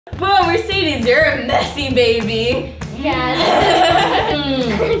Whoa, Mercedes, you're a messy baby. Yeah.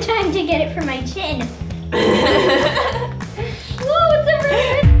 Time to get it for my chin. Whoa, it's a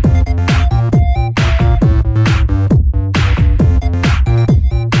ribbon.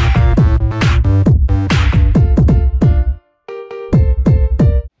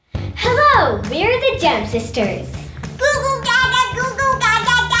 Hello, we're the Gem Sisters. Goo goo gaga, goo goo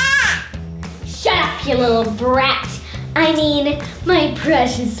gaga ga. Shut up, you little brat. I mean, my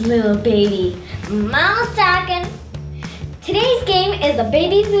precious little baby. Mama's talking. Today's game is a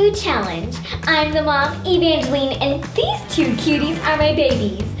baby food challenge. I'm the mom, Evangeline, and these two cuties are my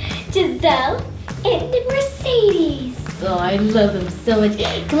babies, Giselle and Mercedes. Oh, I love them so much.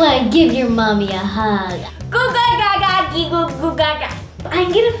 Come on, give your mommy a hug. Goo gaga ga, goo goo gaga.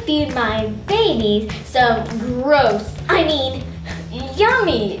 I'm gonna feed my babies some gross,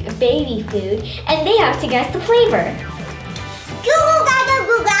 yummy baby food, and they have to guess the flavor. Goo gaga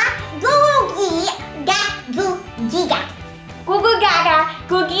goo ga, goo gee ga goo gee ga. Goo goo gaga,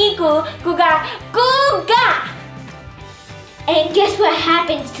 goo gee goo, goo ga, goo ga. And guess what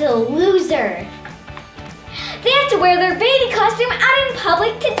happens to the loser? They have to wear their baby costume out in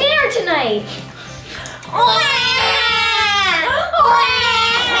public to dinner tonight.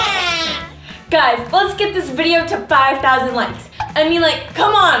 Guys, let's get this video to 5,000 likes.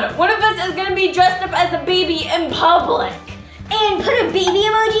 Come on, one of us is gonna be dressed up as a baby in public. And put a baby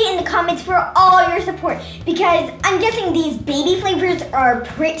emoji in the comments for all your support, because I'm guessing these baby flavors are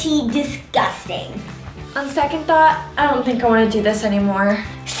pretty disgusting. On second thought, I don't think I want to do this anymore.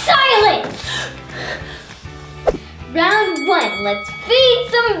 Silence! Round one, let's feed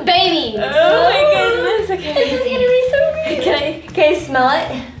some babies. Oh my goodness, okay. This is gonna be so good. Can I smell it?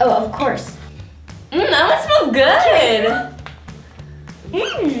 Oh, of course. That one smells good.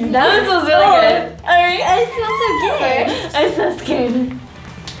 That one smells really good. Alright. I smell so good. I'm so scared.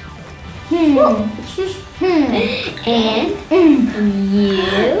 And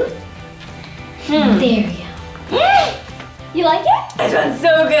you. There you go. You like it? This one's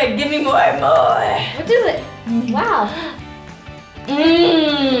so good. Give me more. What is it? Wow.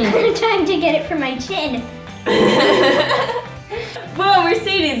 Trying to get it for my chin. Whoa,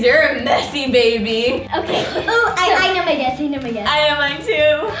 Mercedes, you're a messy baby. Okay. Oh, I know my guess. I know mine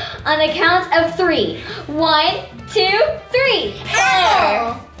too. On the count of 3. 1, 2, 3.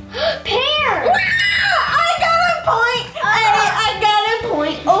 Pear. Pear. Wow, I got a point. I got a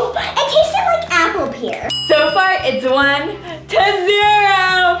point. Oh, it tasted like apple pear. So far, it's 1 to 0.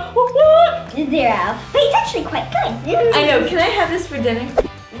 0. But it's actually quite good. I know. Can I have this for dinner?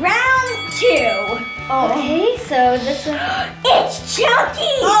 Round 2. Okay, so this one. It's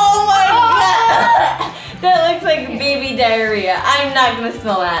chunky! Oh my god! That looks like baby diarrhea. I'm not gonna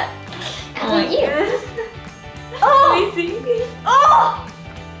smell that. Oh my goodness. Let me see. Oh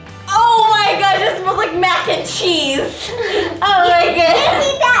my gosh, it smells like mac and cheese. Oh my goodness.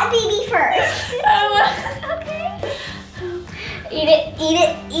 Eat that baby first. Okay. Eat it, eat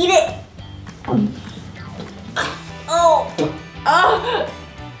it, eat it. Oh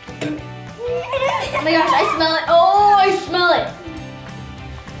my gosh, I smell it. Oh, I smell it.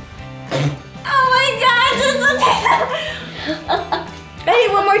 Oh my gosh. I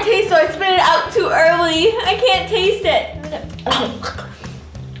need one more taste, so I spit it out too early. I can't taste it. Okay.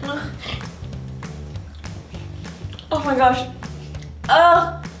 Oh my gosh.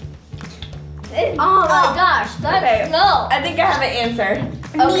 Oh Oh my gosh, that smell. I think I have an answer.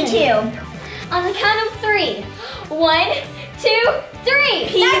 Me too. On the count of 3. 1, 2, 3.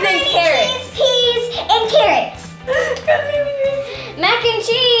 Peas and carrots. Peas and carrots. Mac and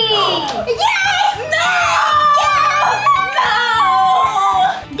cheese. Yes! No!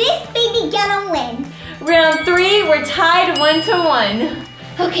 This baby gonna win. Round 3, we're tied 1 to 1.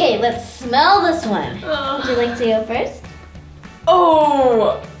 Okay, let's smell this one. Would you like to go first?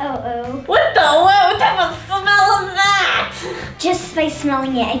 Oh. What type of smell is that? Just by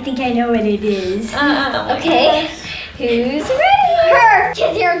smelling it, I think I know what it is. Okay, gosh. who's ready? Her,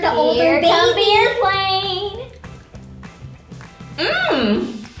 because you're the older baby. Here comes the airplane.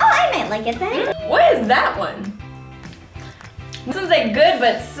 Oh, I might like it then. What is that one? This one's like good,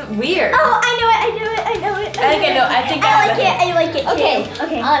 but it's weird. Oh, I know it. I like it too.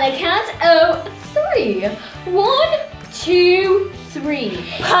 Okay. On a count of 3. 1, 2, 3.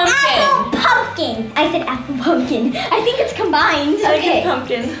 Pumpkin. Apple pumpkin. I said apple pumpkin. I think it's combined. I think it's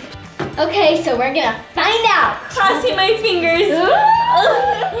pumpkin. Okay, so we're gonna find out. Crossing my fingers.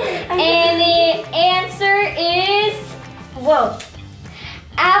 And the answer is,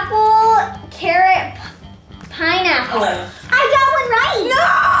 apple, carrot, pineapple. I got one right. No!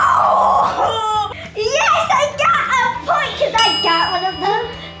 Yes, I got a point because I got one of the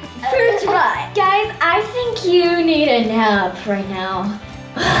Guys, I think you need a nap right now.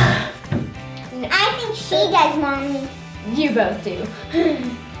 I think she does, Mommy. You both do.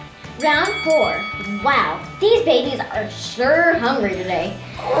 Round 4. Wow, these babies are sure hungry today.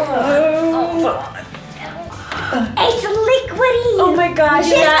 It's liquidy. Oh my gosh,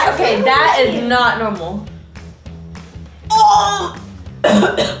 that is not normal. Oh!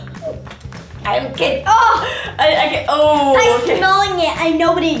 I'm kidding. Oh! I get, I'm okay. smelling it. I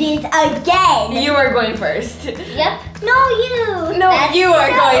know what it is again. You are going first. Yep. No, you. No, you are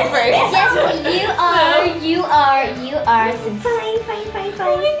going first. Yes, you are. Since Fine.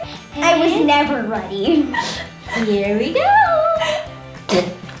 I was never ready. Here we go.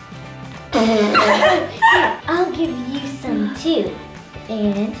 I'll give you some too.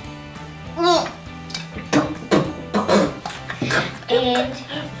 And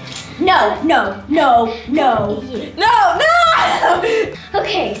No. No!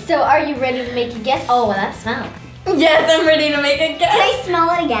 okay, so are you ready to make a guess? Oh, well, that smell. Yes, I'm ready to make a guess. Can I smell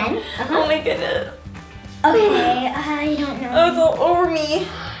it again? Oh my goodness. Okay, I don't know. Oh, it's all over me.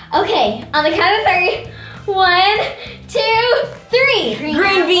 Okay, on the count of 3. 1, 2, 3.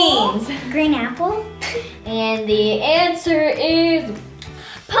 Green beans. Green apple? And the answer is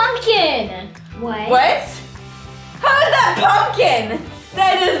pumpkin. What? What? How is that pumpkin?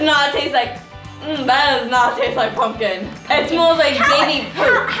 That does not taste like. That does not taste like pumpkin. It smells like baby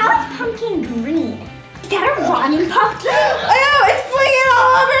poop. How is pumpkin green? Is that a rotten pumpkin? Oh, it's flinging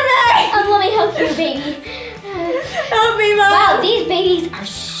all over me. Let me help you, baby. Help me, Mom. Wow, these babies are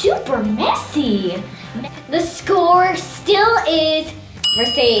super messy. The score still is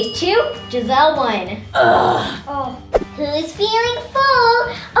Mercedes 2, Giselle 1. Ugh. Oh. Who's feeling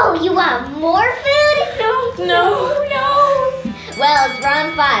full? Oh, you want more food? No. Well, it's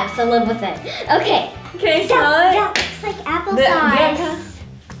round 5, so live with it. Okay. Okay, That smell looks like apple it. sauce.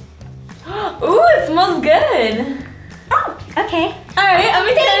 Ooh, it smells good. Oh, okay. All right, I'm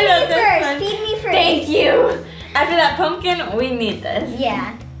excited about this one. Feed me first. Thank you. After that pumpkin, we need this.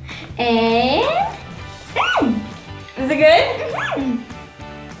 Yeah. And Is it good?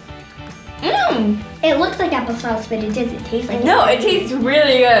 It looks like applesauce, but it doesn't taste like No, it tastes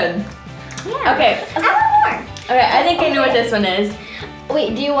really good. Yeah. Okay. I want more. Okay, I think I know what this one is.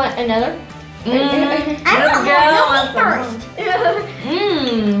 wait, do you want another? I want more. Help me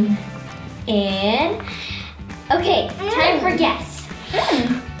first. And okay, time for guess.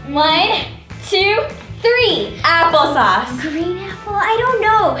 1, 2, 3. Applesauce. Green apple? I don't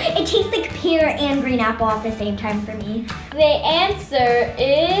know. It tastes like pear and green apple at the same time for me. The answer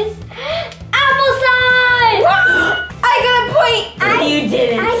is applesauce. I got a point. You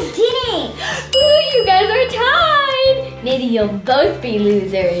didn't. I didn't. Ooh, you guys are tied. Maybe you'll both be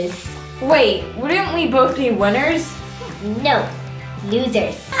losers. Wait, wouldn't we both be winners? No,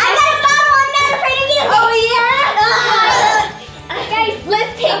 losers. I got a bottle. I'm not afraid of you. Oh yeah. Guys,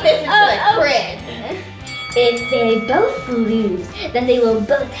 let's take this into the crib. If they both lose, then they will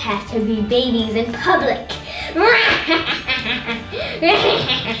both have to be babies in public.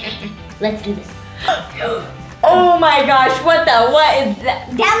 Let's do this. Oh my gosh, what is that?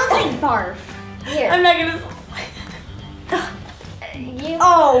 That looks like barf. Here. I'm not gonna. You.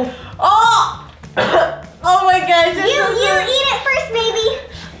 Oh. Oh! Oh my gosh. You eat it first, baby.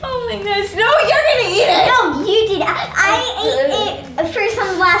 Oh my gosh. No, you're gonna eat it. No, you did. I ate it first on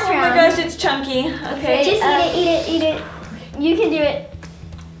the last Oh round. my gosh, it's chunky. Okay. Just eat it. You can do it.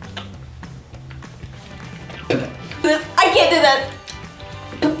 I can't do that.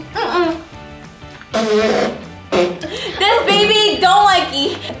 This baby don't like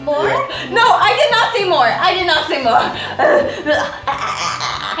eat. More? No, I did not say more. I did not say more.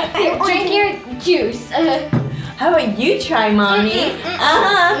 Here, drink your juice. How about you try, Mommy?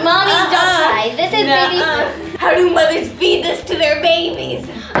 Mommies don't try. This is baby. How do mothers feed this to their babies?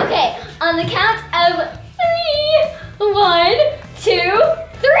 Okay, on the count of 3. 1, 2,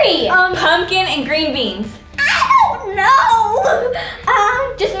 3. Pumpkin and green beans. I don't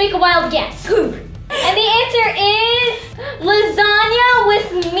know. Just make a wild guess. And the answer is lasagna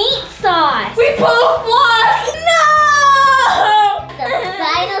with meat sauce. We both lost. No! The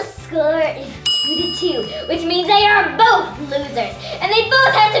final score is 2-2, which means they are both losers, and they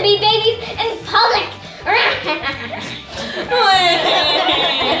both have to be babies in public.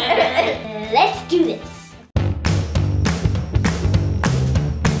 Let's do this.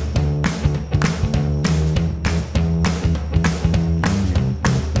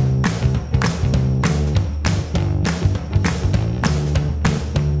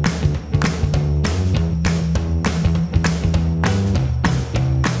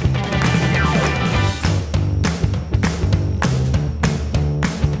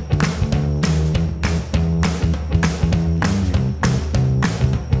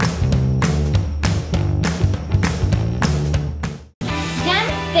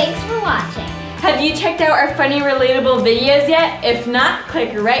 Thanks for watching. Have you checked out our funny, relatable videos yet? If not,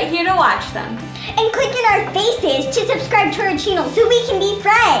 click right here to watch them. And click on our faces to subscribe to our channel so we can be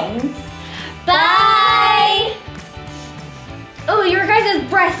friends. Bye! Oh, your guys'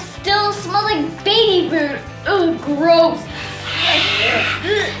 breath still smells like baby food. Oh, gross.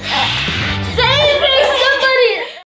 Save me!